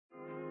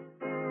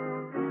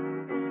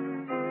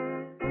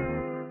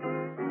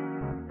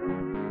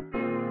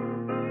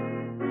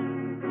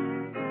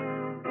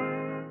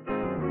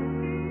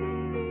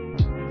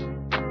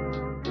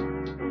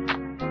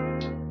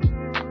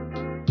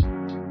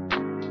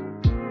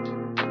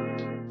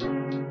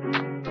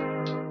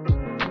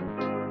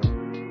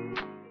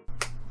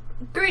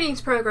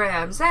Greetings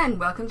programs and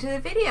welcome to the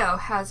video.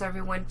 How's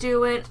everyone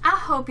doing? I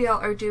hope y'all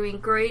are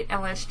doing great,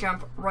 and let's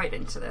jump right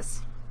into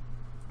this.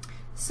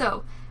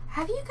 So,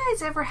 have you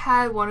guys ever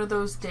had one of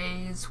those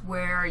days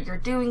where you're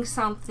doing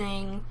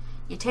something,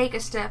 you take a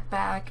step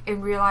back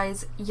and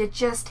realize you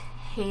just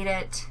hate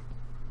it?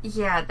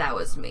 Yeah, that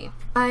was me.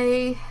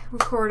 I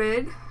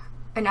recorded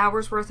an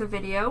hour's worth of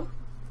video,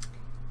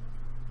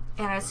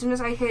 and as soon as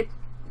I hit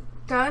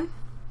done,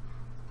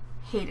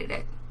 hated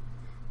it.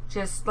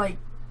 Just like,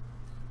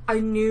 I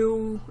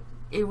knew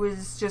it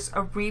was just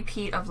a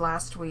repeat of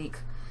last week,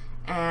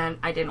 and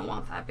I didn't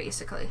want that,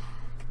 basically.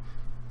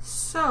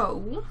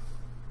 So,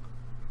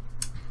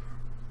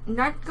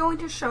 not going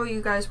to show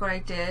you guys what I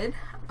did.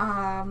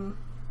 I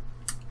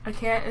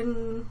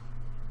can't,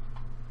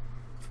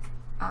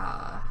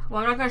 well, I'm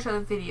not going to show the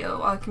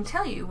video. I can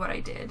tell you what I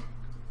did.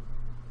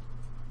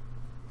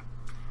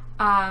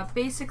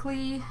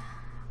 Basically,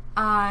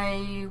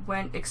 I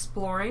went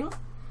exploring.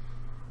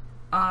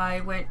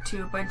 I went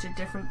to a bunch of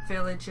different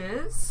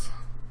villages.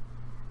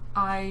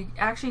 I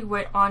actually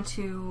went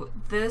onto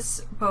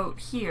this boat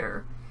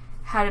here.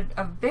 Had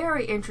a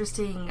very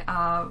interesting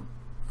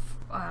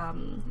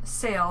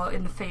sail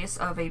in the face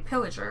of a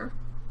pillager.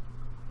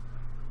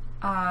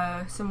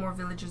 Some more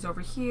villages over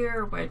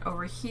here. Went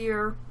over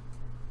here.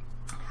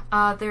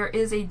 There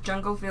is a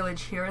jungle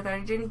village here that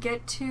I didn't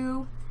get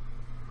to.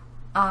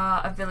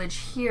 A village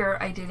here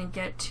I didn't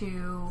get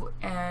to.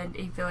 And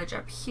a village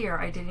up here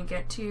I didn't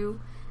get to.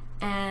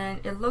 And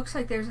it looks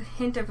like there's a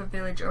hint of a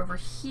village over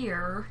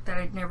here that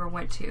I never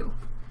went to.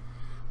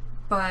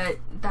 But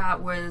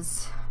that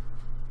was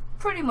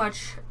pretty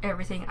much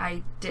everything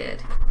I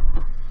did.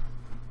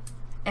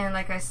 And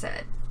like I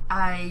said,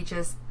 I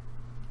just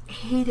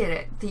hated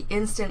it the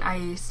instant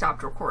I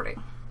stopped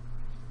recording.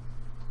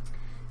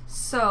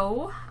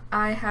 So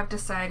I have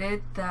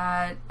decided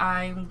that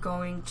I'm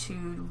going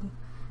to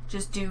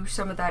just do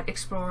some of that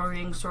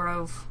exploring sort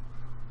of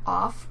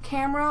off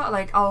camera.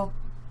 Like, I'll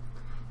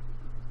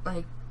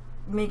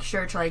make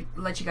sure to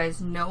let you guys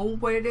know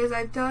what it is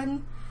I've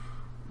done,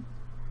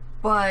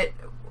 but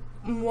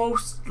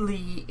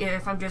mostly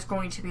if I'm just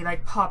going to be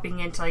popping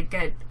in to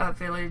get a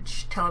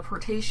village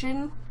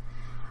teleportation,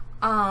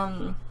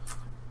 I'm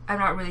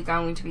not really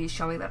going to be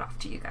showing that off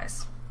to you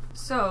guys.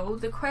 So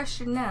the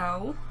question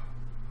now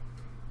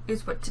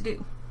is what to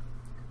do,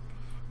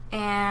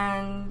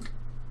 and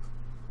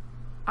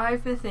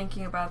I've been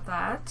thinking about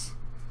that,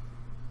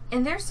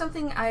 and there's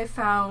something I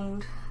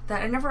found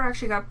that I never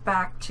actually got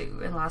back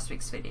to in last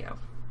week's video.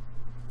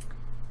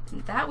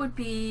 And that would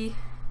be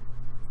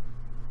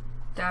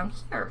down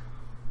here.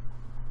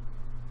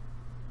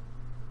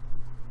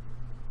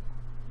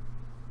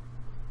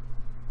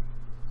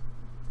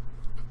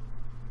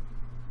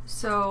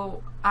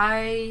 So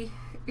I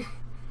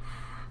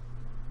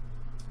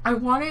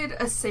wanted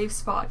a safe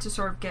spot to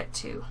sort of get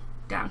to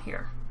down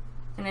here.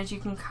 And as you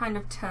can kind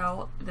of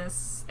tell,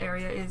 this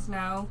area is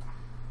now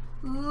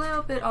a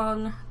little bit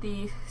on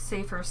the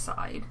safer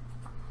side.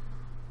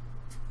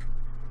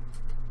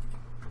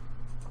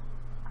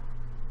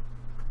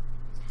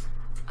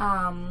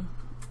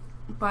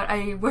 But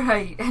what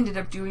I ended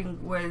up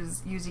doing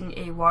was using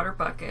a water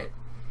bucket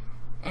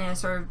and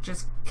sort of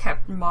just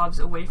kept mobs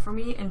away from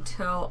me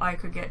until I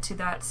could get to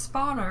that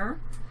spawner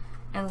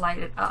and light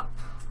it up.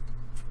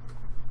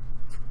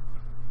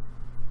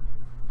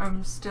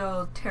 I'm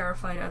still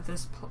terrified of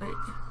this place.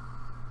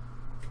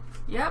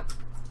 Yep.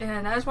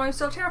 And that is why I'm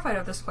still terrified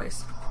of this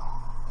place.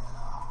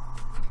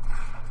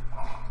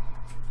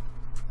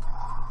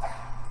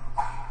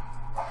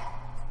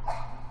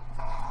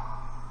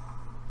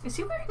 Is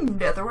he wearing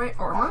netherite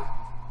armor?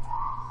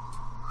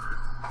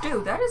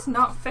 Dude, that is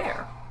not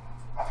fair.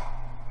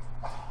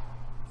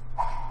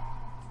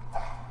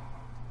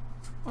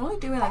 Only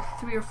doing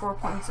 3 or 4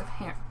 points of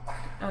damage.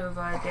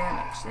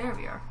 There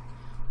we are.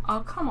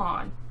 Oh, come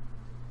on.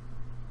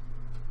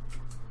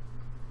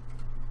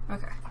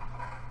 Okay.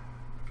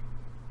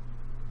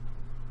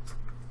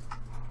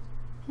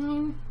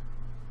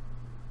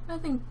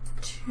 Nothing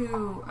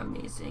too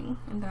amazing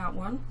in that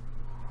one.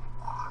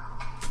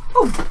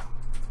 Oh!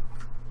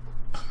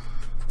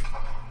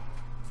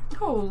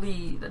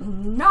 Holy, the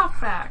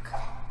knockback!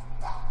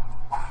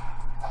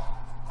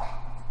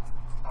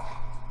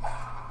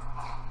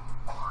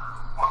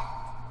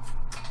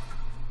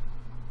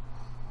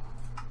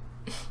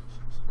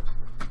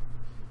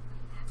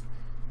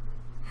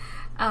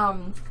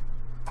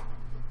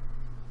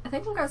 I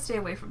think I'm gonna stay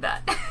away from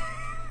that.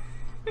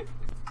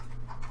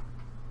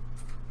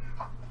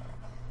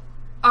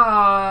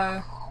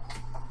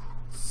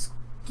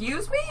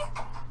 Excuse me?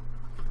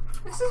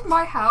 This is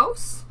my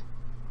house?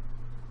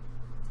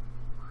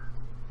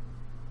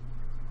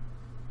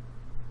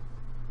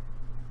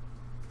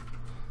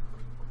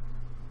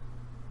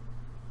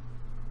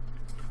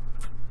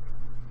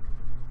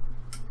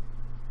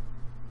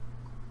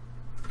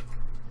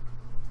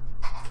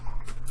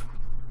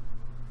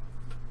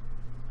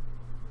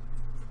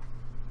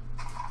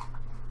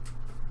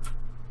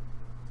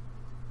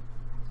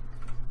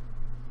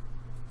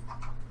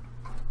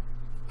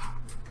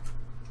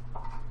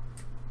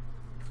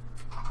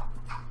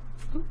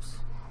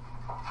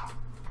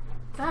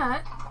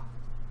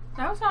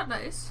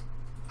 place.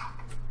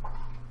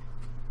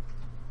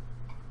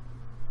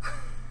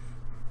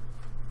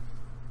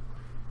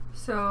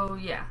 So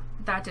yeah,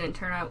 that didn't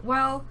turn out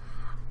well,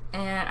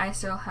 and I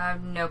still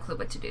have no clue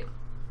what to do.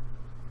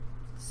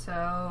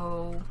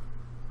 So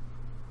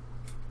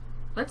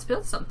let's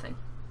build something.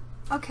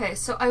 Okay,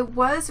 so I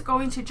was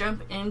going to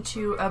jump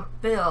into a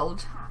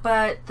build,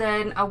 but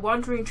then a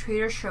wandering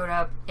trader showed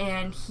up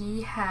and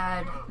he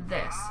had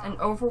this, an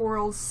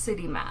overworld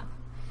city map.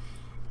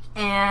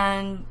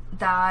 And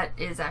that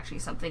is actually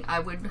something I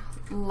would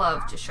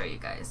love to show you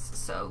guys.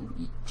 So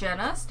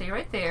Jenna, stay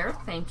right there.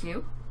 Thank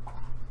you.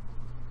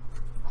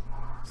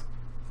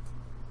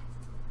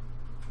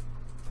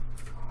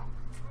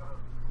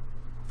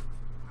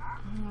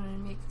 I'm going to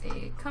make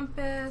a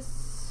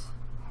compass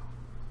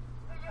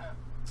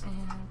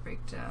and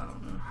break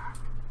down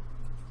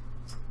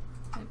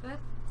my bed.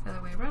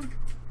 Other way around.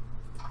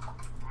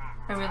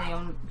 I really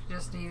only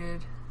just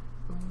needed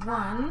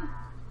one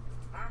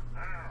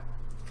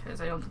because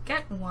I only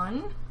get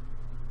one.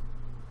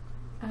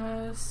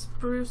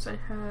 Spruce I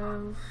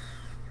have.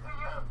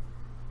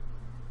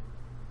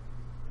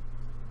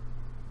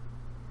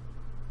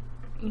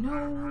 You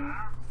know,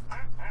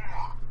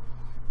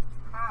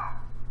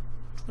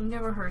 it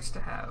never hurts to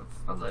have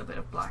a little bit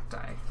of black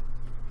dye.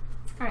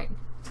 Alright,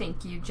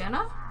 thank you,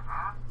 Jenna.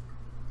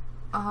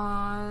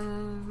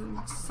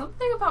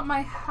 Something about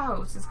my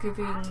house is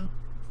giving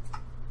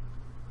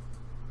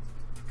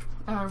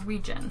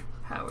regen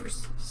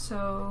powers,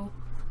 so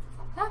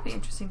that'd be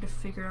interesting to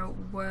figure out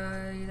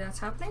why that's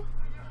happening.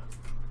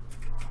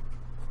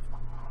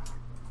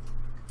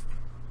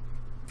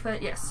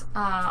 But yes,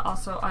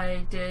 also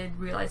I did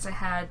realize I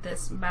had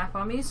this map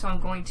on me, so I'm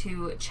going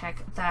to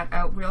check that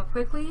out real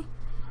quickly.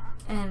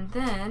 And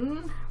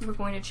then we're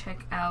going to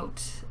check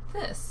out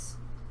this.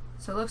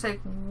 So it looks like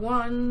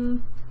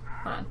one,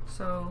 hold on,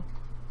 so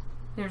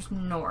there's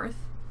north.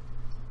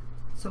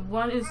 So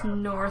one is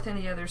north and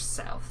the other's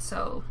south,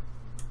 so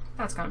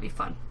that's gonna be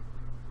fun.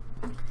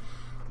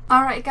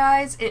 Alright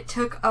guys, it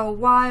took a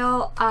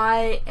while.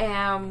 I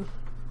am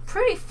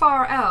pretty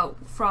far out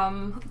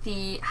from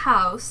the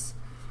house,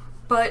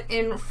 but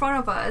in front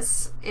of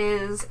us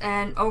is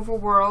an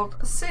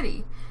overworld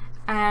city.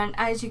 And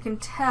as you can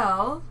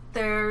tell,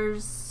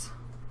 there's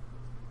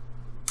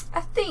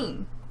a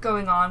theme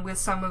going on with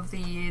some of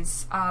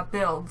these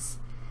builds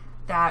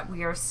that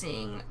we are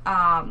seeing.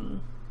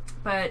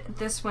 But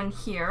this one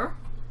here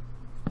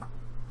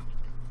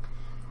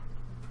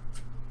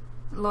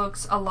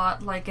looks a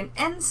lot like an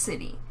end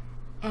city,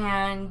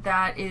 and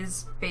that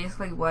is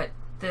basically what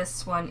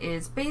this one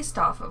is based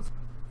off of.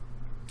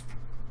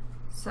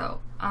 So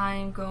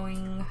I'm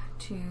going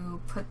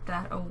to put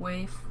that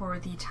away for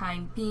the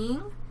time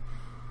being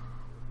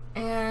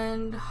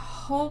and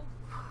hope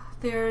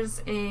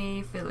there's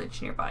a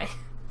village nearby.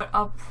 What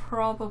I'll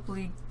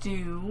probably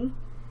do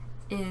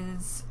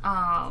is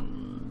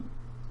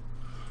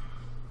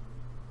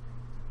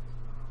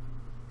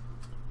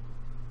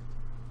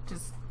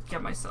just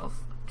get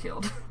myself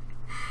killed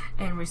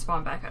and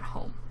respawn back at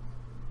home.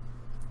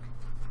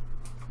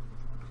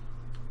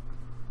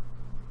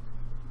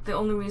 The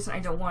only reason I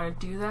don't want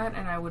to do that,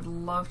 and I would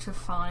love to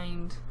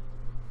find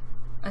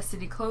a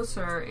city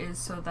closer, is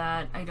so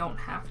that I don't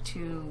have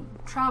to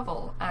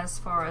travel as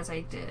far as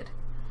I did.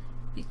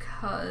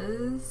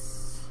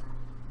 Because,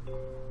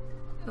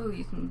 oh,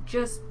 you can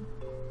just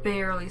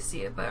barely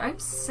see it, but I'm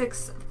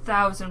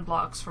 6,000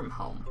 blocks from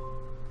home.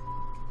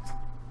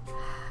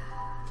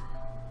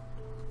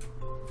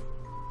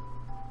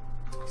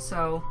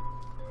 So,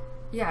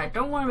 yeah, I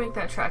don't want to make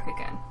that track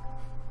again.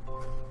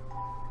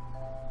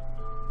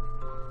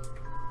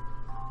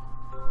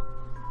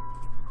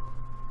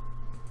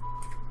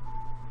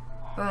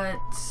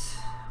 But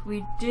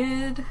we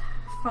did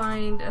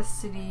find a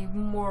city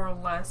more or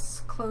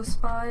less close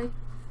by.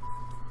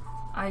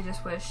 I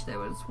just wish there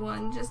was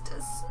one just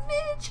a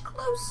smidge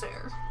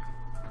closer.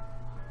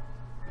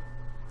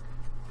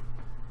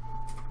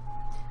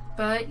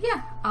 But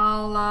yeah,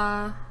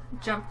 I'll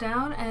jump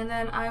down and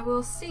then I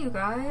will see you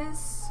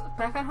guys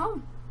back at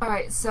home.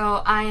 Alright,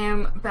 so I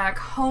am back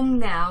home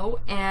now,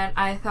 and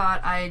I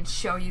thought I'd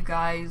show you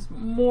guys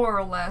more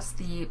or less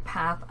the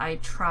path I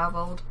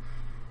traveled.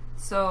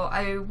 So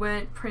I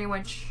went pretty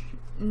much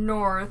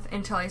north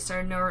until I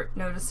started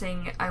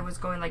noticing I was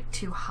going like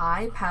too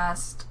high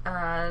past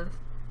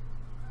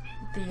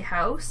the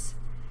house,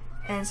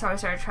 and so I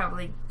started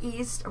traveling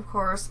east, of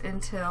course,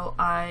 until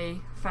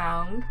I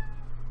found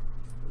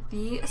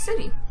the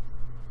city,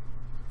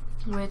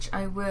 which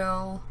I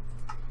will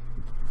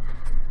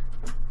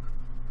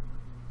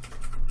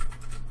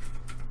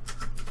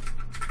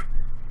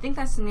I think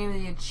that's the name of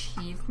the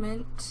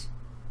achievement,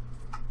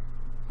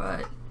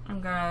 but I'm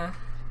gonna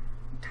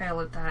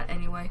title it that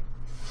anyway.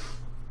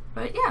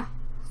 But yeah,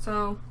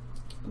 so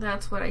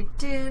that's what I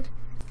did.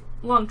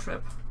 Long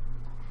trip.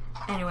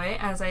 Anyway,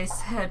 as I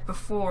said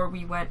before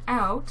we went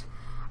out,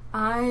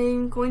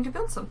 I'm going to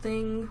build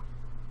something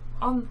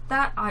on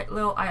that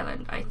little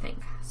island, I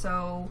think.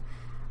 So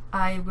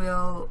I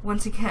will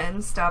once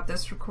again stop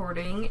this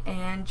recording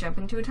and jump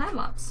into a time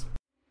lapse.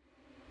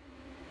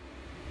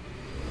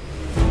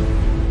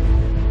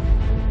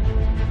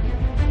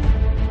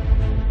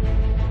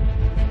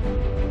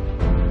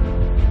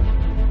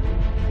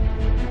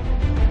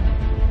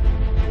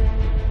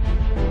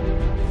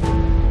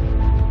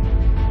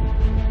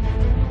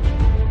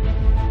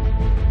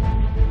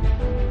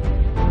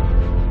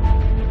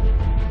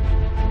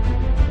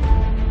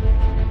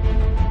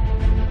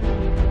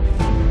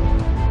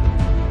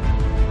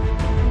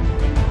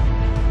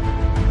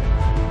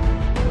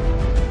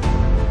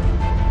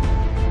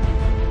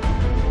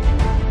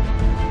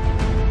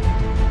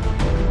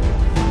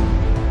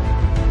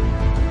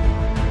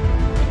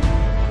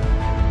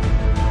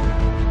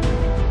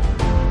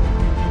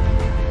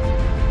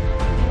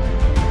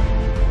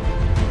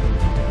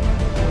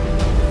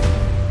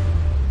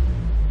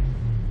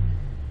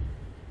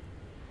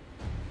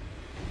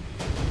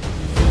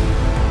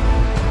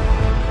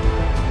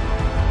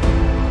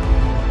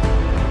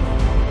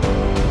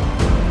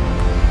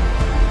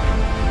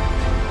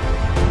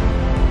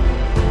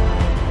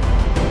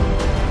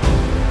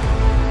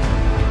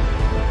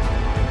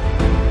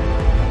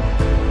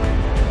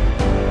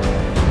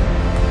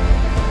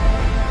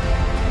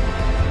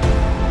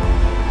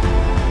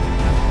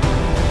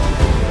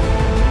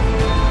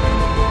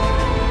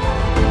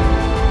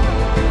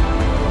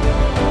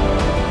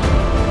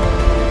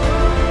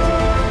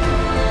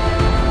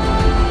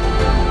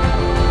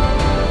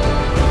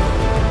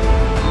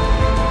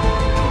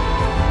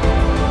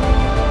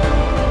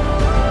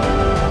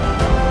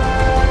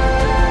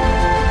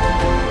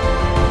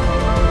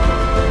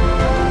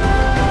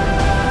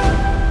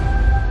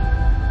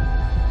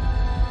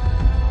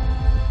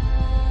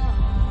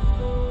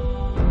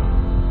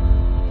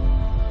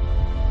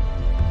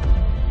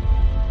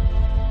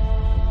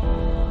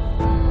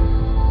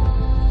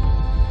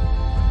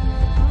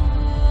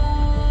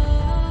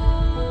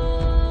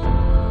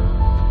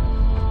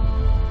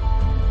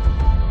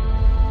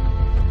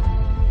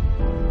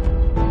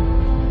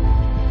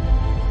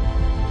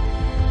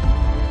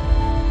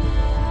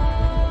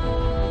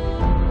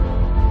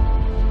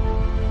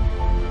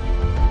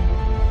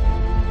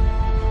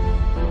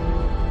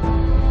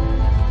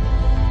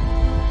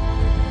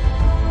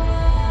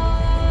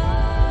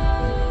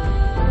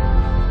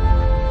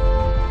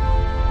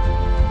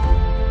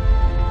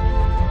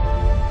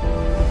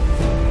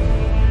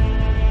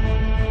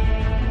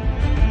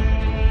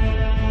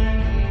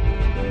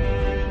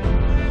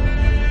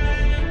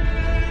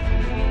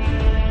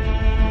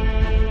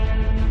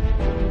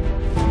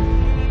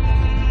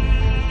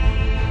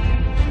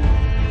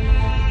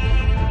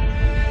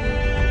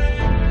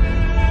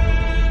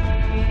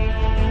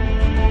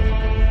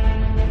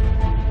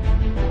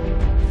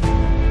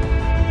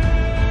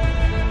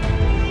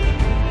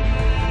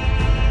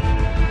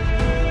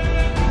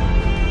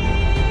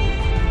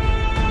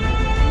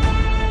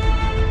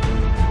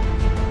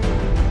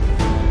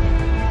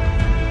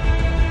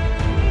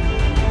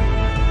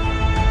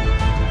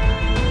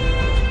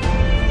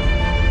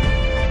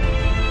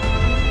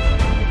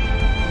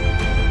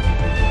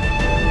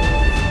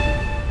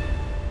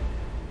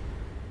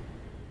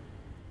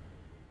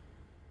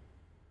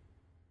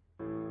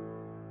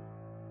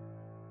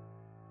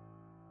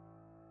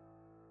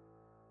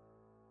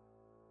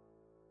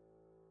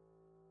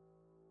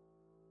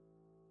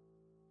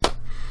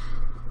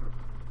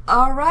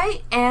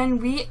 Alright,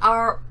 and we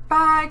are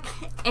back,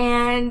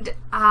 and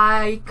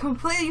I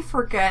completely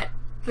forget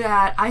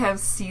that I have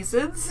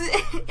seasons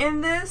in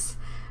this.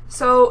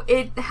 So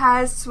it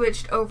has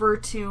switched over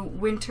to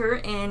winter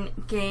in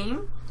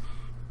game,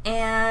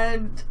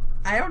 and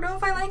I don't know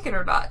if I like it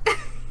or not.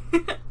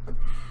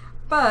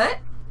 But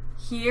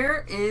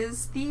here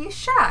is the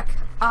shack.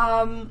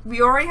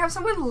 We already have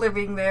someone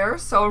living there,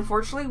 so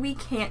unfortunately we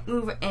can't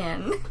move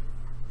in.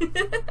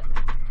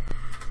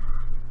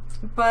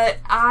 But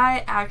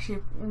I actually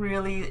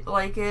really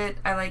like it.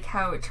 I like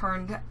how it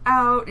turned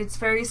out. It's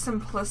very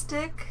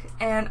simplistic,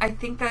 and I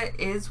think that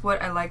is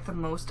what I like the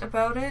most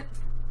about it.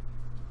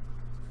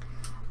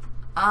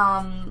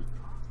 I'm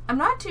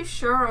not too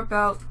sure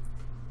about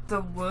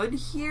the wood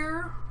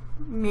here.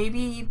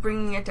 Maybe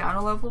bringing it down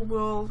a level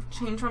will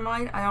change my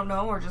mind. I don't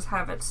know, or just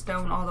have it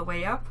stone all the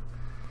way up.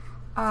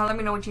 Let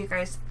me know what you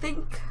guys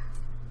think.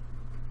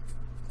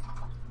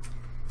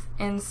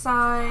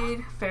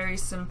 Inside, very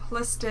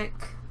simplistic.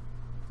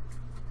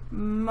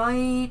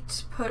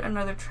 Might put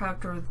another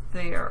trapdoor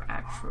there,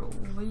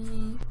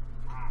 actually.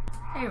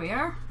 There we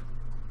are.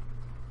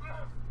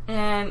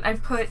 And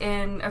I've put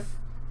in a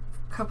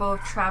couple of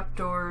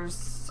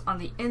trapdoors on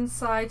the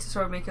inside to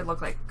sort of make it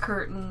look like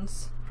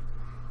curtains.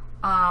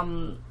 I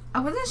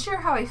wasn't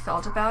sure how I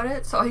felt about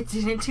it, so I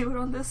didn't do it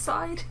on this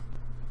side.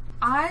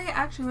 I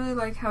actually really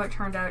like how it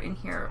turned out in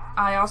here.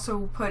 I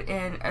also put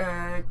in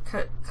a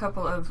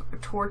couple of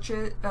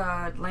torches,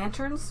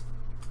 lanterns.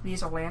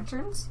 These are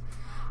lanterns.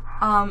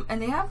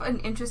 And they have an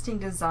interesting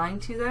design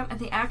to them, and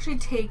they actually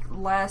take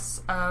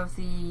less of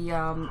the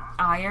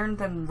iron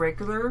than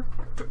regular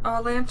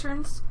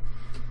lanterns.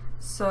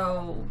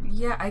 So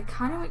yeah, I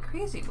kind of went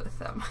crazy with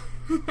them.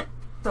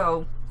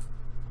 So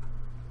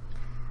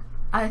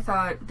I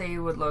thought they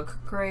would look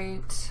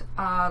great.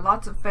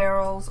 Lots of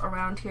barrels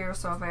around here,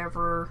 so if I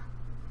ever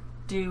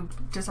do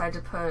decide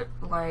to put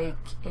like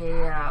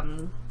a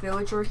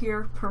villager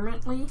here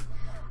permanently,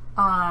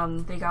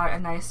 they got a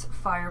nice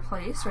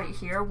fireplace right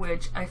here,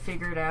 which I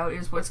figured out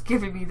is what's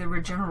giving me the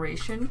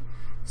regeneration.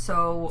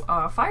 So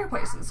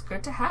fireplace is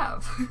good to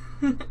have.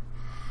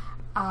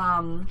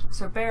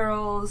 So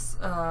barrels,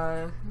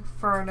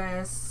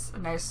 furnace, a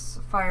nice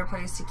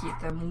fireplace to keep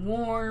them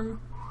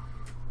warm.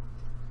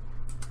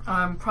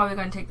 I'm probably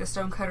going to take the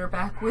stonecutter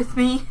back with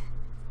me.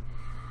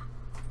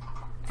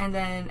 And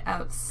then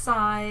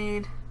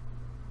outside,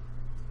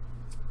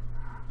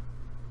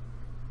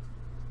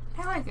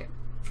 I like it.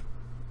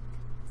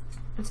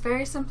 It's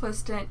very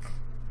simplistic,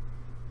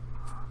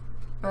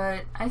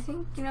 but I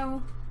think, you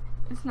know,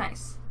 it's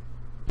nice.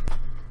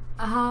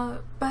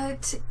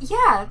 But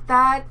yeah,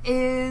 that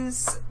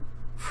is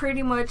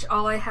pretty much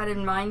all I had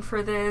in mind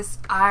for this.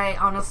 I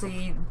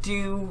honestly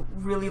do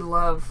really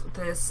love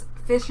this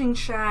fishing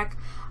shack.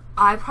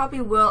 I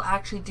probably will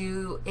actually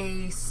do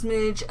a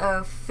smidge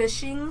of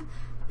fishing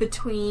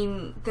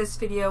between this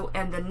video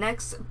and the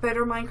next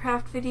Better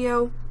Minecraft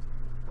video.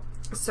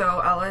 So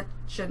I'll let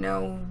you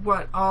know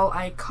what all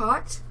I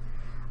caught.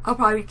 I'll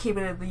probably keep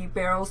it in the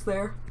barrels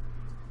there.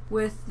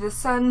 With the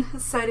sun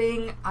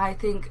setting, I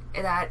think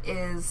that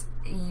is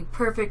a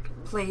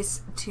perfect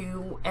place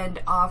to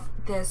end off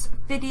this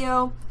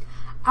video.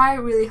 I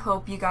really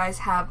hope you guys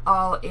have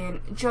all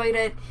enjoyed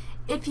it.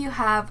 If you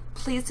have,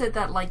 please hit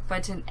that like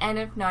button, and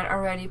if not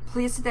already,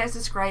 please hit that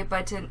subscribe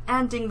button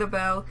and ding the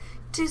bell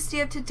to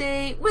stay up to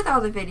date with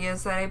all the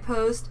videos that I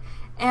post.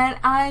 And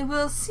I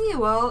will see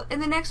you all in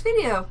the next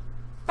video.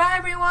 Bye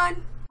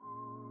everyone!